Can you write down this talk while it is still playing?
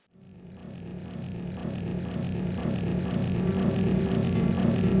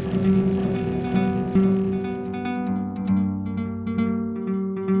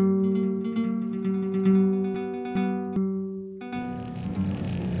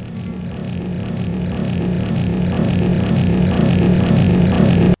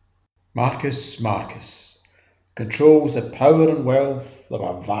Marcus Marcus controls the power and wealth of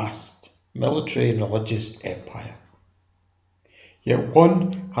a vast military and religious empire. Yet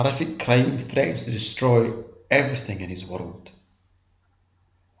one horrific crime threatens to destroy everything in his world.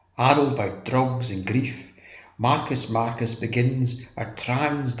 Addled by drugs and grief, Marcus Marcus begins a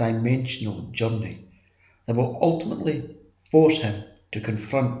trans-dimensional journey that will ultimately force him to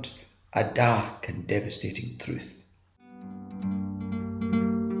confront a dark and devastating truth.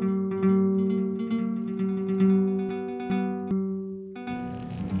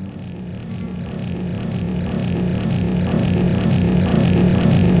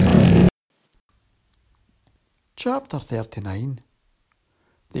 Chapter 39.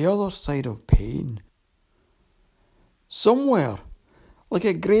 The Other Side of Pain. Somewhere, like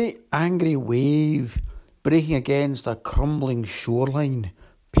a great angry wave breaking against a crumbling shoreline,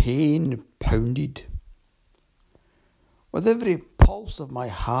 pain pounded. With every pulse of my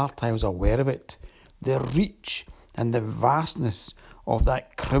heart I was aware of it, the reach and the vastness of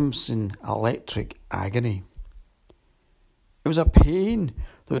that crimson electric agony. It was a pain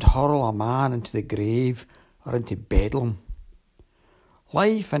that would hurl a man into the grave or into Bedlam.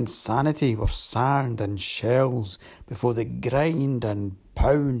 Life and sanity were sand and shells before the grind and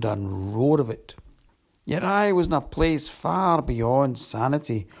pound and roar of it. Yet I was in a place far beyond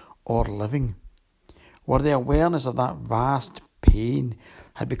sanity or living, where the awareness of that vast pain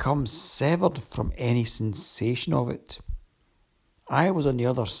had become severed from any sensation of it. I was on the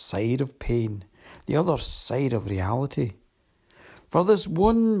other side of pain, the other side of reality. For this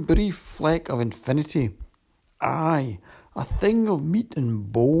one brief fleck of infinity, I, a thing of meat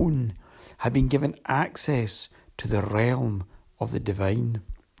and bone, had been given access to the realm of the divine.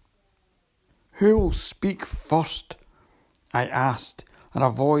 Who will speak first? I asked, in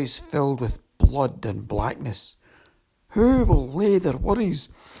a voice filled with blood and blackness. Who will lay their worries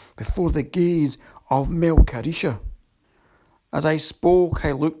before the gaze of Melchirisha? As I spoke,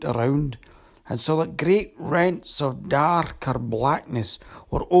 I looked around and saw that great rents of darker blackness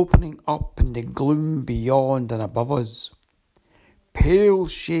were opening up in the gloom beyond and above us. Pale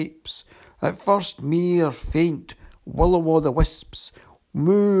shapes, at first mere faint will-o'-the-wisps,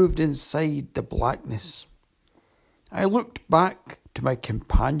 moved inside the blackness. I looked back to my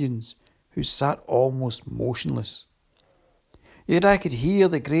companions, who sat almost motionless. Yet I could hear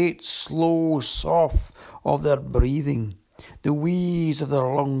the great slow sough of their breathing, the wheeze of their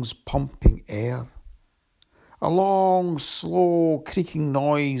lungs pumping air. A long, slow, creaking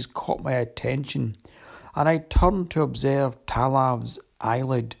noise caught my attention, and I turned to observe Talav's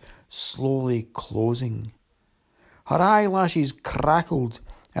eyelid slowly closing. Her eyelashes crackled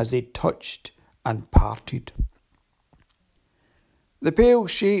as they touched and parted. The pale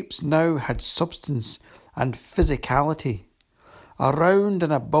shapes now had substance and physicality. Around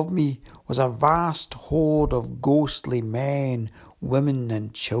and above me was a vast horde of ghostly men, women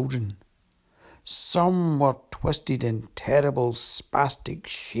and children. Some were twisted in terrible spastic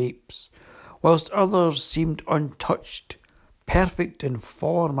shapes, whilst others seemed untouched, perfect in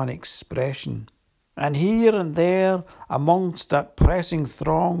form and expression. And here and there, amongst that pressing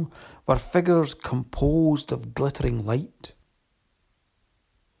throng, were figures composed of glittering light.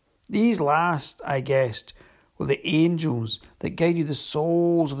 These last, I guessed, were the angels that guided the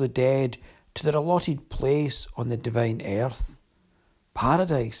souls of the dead to their allotted place on the divine earth,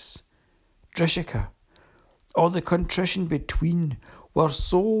 paradise, Drishika, or the contrition between, where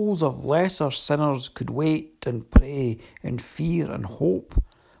souls of lesser sinners could wait and pray in fear and hope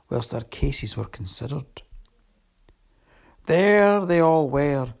whilst their cases were considered. There they all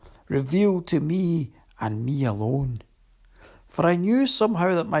were, revealed to me and me alone, for I knew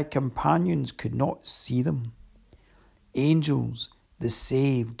somehow that my companions could not see them. Angels, the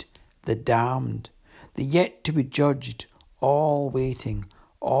saved, the damned, the yet to be judged, all waiting,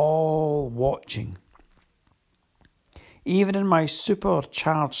 all watching. Even in my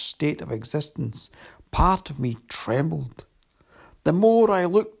supercharged state of existence, part of me trembled. The more I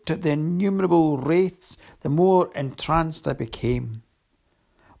looked at the innumerable wraiths, the more entranced I became.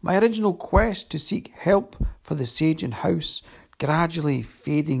 My original quest to seek help for the Sagean house gradually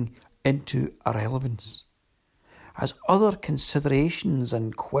fading into irrelevance, as other considerations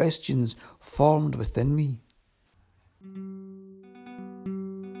and questions formed within me.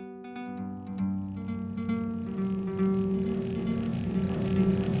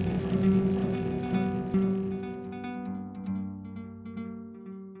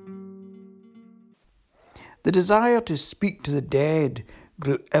 The desire to speak to the dead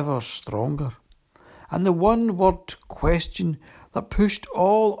grew ever stronger, and the one-word question that pushed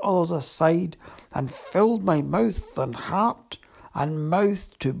all others aside and filled my mouth and heart and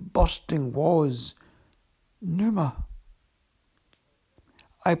mouth to bursting was Numa.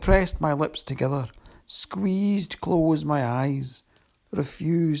 I pressed my lips together, squeezed close my eyes,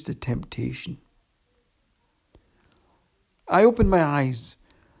 refused the temptation. I opened my eyes.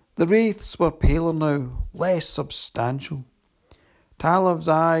 The wraiths were paler now, less substantial. Talav's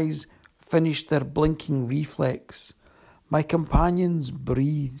eyes finished their blinking reflex. My companions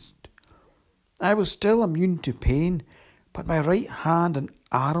breathed. I was still immune to pain, but my right hand and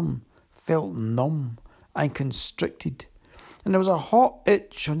arm felt numb and constricted, and there was a hot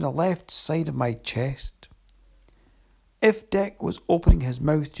itch on the left side of my chest. Ifdek was opening his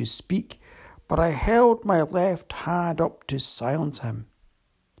mouth to speak, but I held my left hand up to silence him.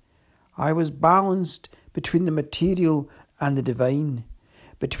 I was balanced between the material and the divine,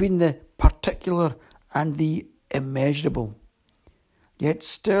 between the particular and the immeasurable. Yet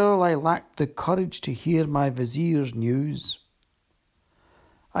still I lacked the courage to hear my vizier's news.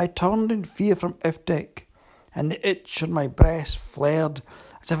 I turned in fear from Ifdek, and the itch on my breast flared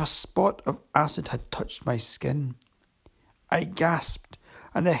as if a spot of acid had touched my skin. I gasped,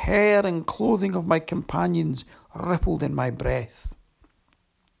 and the hair and clothing of my companions rippled in my breath.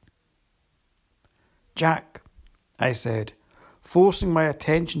 Jack, I said, forcing my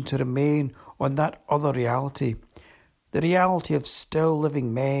attention to remain on that other reality, the reality of still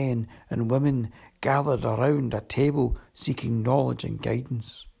living men and women gathered around a table seeking knowledge and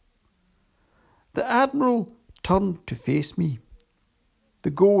guidance. The Admiral turned to face me.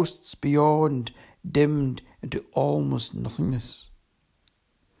 The ghosts beyond dimmed into almost nothingness.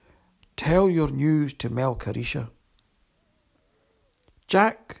 Tell your news to Melkarisha.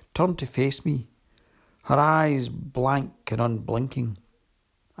 Jack turned to face me, her eyes blank and unblinking,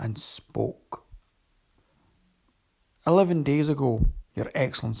 and spoke. 11 days ago, Your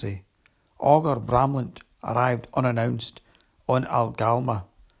Excellency, Augur Bramlint arrived unannounced on Algalma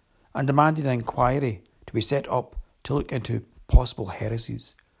and demanded an inquiry to be set up to look into possible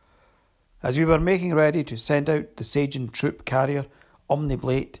heresies. As we were making ready to send out the Sajan troop carrier,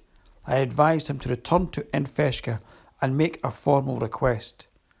 Omniblate, I advised him to return to Infeshka and make a formal request.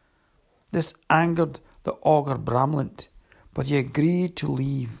 This angered the Augur Bramlint, but he agreed to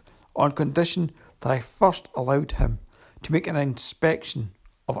leave on condition that I first allowed him to make an inspection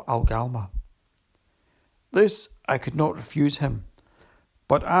of Algalma. This I could not refuse him,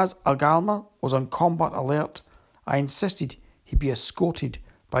 but as Algalma was on combat alert, I insisted he be escorted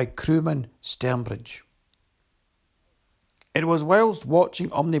by crewman Sternbridge. It was whilst watching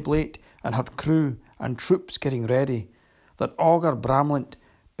Omniblate and her crew and troops getting ready that Augur Bramlint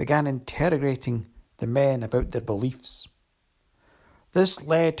began interrogating the men about their beliefs. This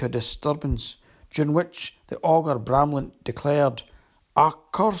led to a disturbance during which the Augur Bramlint declared, "A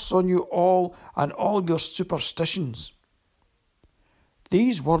curse on you all and all your superstitions."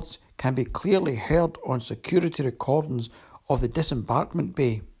 These words can be clearly heard on security recordings of the disembarkment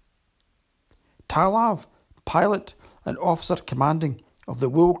bay. Talav, pilot and officer commanding of the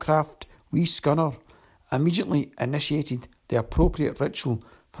Woolcraft Wee Scunner, immediately initiated the appropriate ritual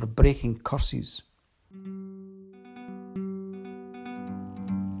for breaking curses.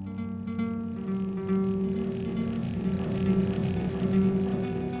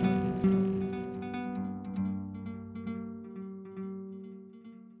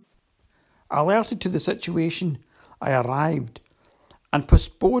 Alerted to the situation, I arrived and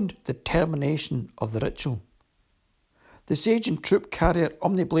postponed the termination of the ritual. The Sajan troop carrier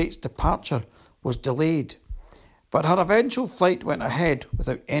Omniblate's departure was delayed, but her eventual flight went ahead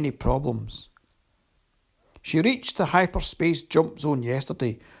without any problems. She reached the hyperspace jump zone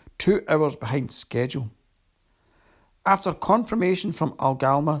yesterday, 2 hours behind schedule. After confirmation from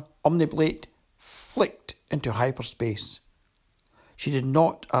Algalma, Omniblate flicked into hyperspace. She did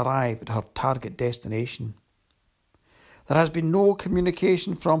not arrive at her target destination. There has been no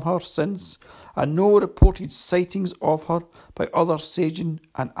communication from her since, and no reported sightings of her by other Sajan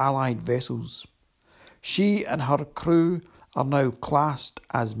and allied vessels. She and her crew are now classed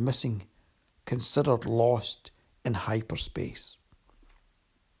as missing, considered lost in hyperspace.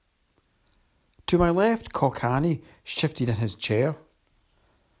 To my left, Kokani shifted in his chair.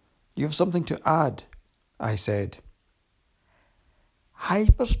 "You have something to add," I said.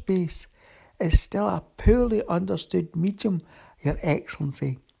 "Hyperspace is still a poorly understood medium, Your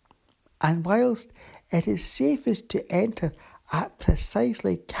Excellency, and whilst it is safest to enter at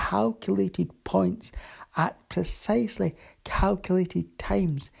precisely calculated points at precisely calculated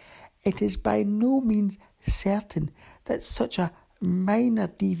times, it is by no means certain that such a minor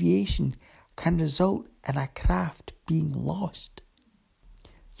deviation can result in a craft being lost."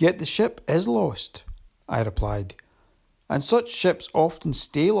 "Yet the ship is lost," I replied, and such ships often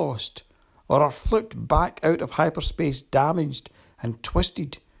stay lost, or are flipped back out of hyperspace damaged and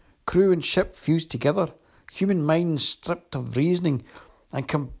twisted, crew and ship fused together, human minds stripped of reasoning, and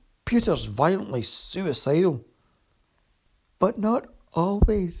computers violently suicidal. "But not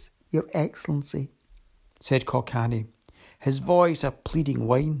always, Your Excellency," said Kokanee, his voice a pleading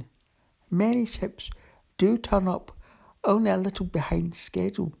whine. "Many ships do turn up only a little behind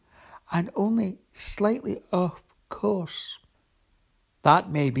schedule, and only slightly off course." "That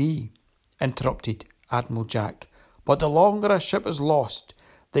may be," interrupted Admiral Jack, "but the longer a ship is lost,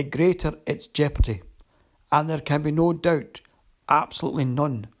 the greater its jeopardy, and there can be no doubt, absolutely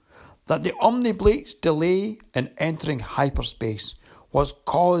none, that the Omniblate's delay in entering hyperspace was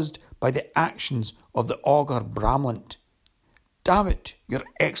caused by the actions of the Augur Bramlint. Damn it, Your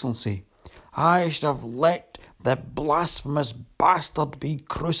Excellency, I should have let the blasphemous bastard be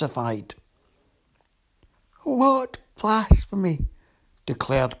crucified." "What blasphemy?"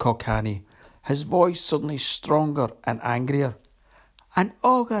 declared Kokanee, his voice suddenly stronger and angrier. "An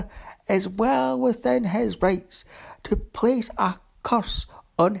augur is well within his rights to place a curse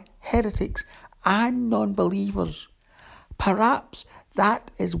on heretics and non-believers. Perhaps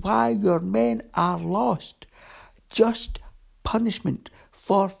that is why your men are lost. Just punishment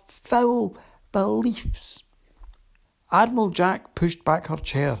for foul beliefs." Admiral Jack pushed back her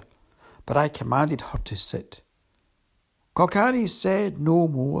chair, but I commanded her to sit. Kokanee said no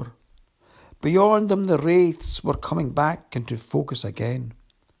more. Beyond them the wraiths were coming back into focus again.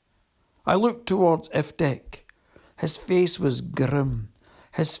 I looked towards Ifdek. His face was grim,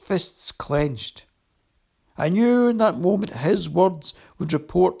 his fists clenched. I knew in that moment his words would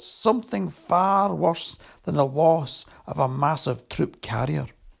report something far worse than the loss of a massive troop carrier.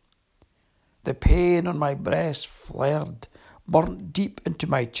 The pain on my breast flared, burnt deep into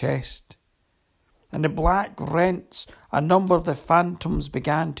my chest. In the black rents, a number of the phantoms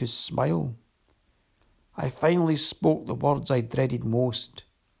began to smile. I finally spoke the words I dreaded most.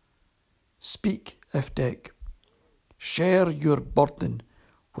 "Speak, Ifdek. Share your burden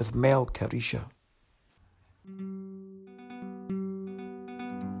with Mel Carisha."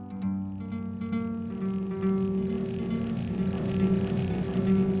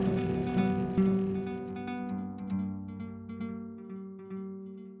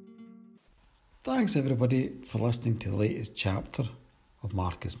 Thanks everybody for listening to the latest chapter of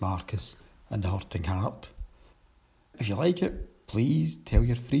Marcus Marcus and the Hurting Heart. If you like it, please tell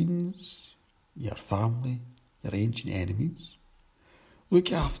your friends, your family, your ancient enemies.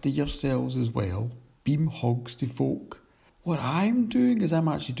 Look after yourselves as well. Beam hugs to folk. What I'm doing is I'm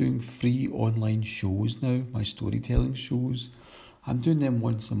actually doing free online shows now, my storytelling shows. I'm doing them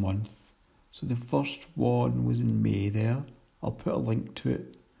once a month. So the first one was in May there. I'll put a link to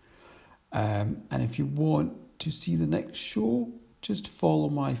it. And if you want to see the next show, just follow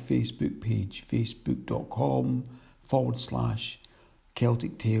my Facebook page,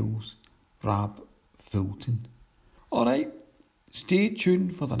 facebook.com/Celtic Tales Rab Fulton. Alright, stay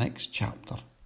tuned for the next chapter.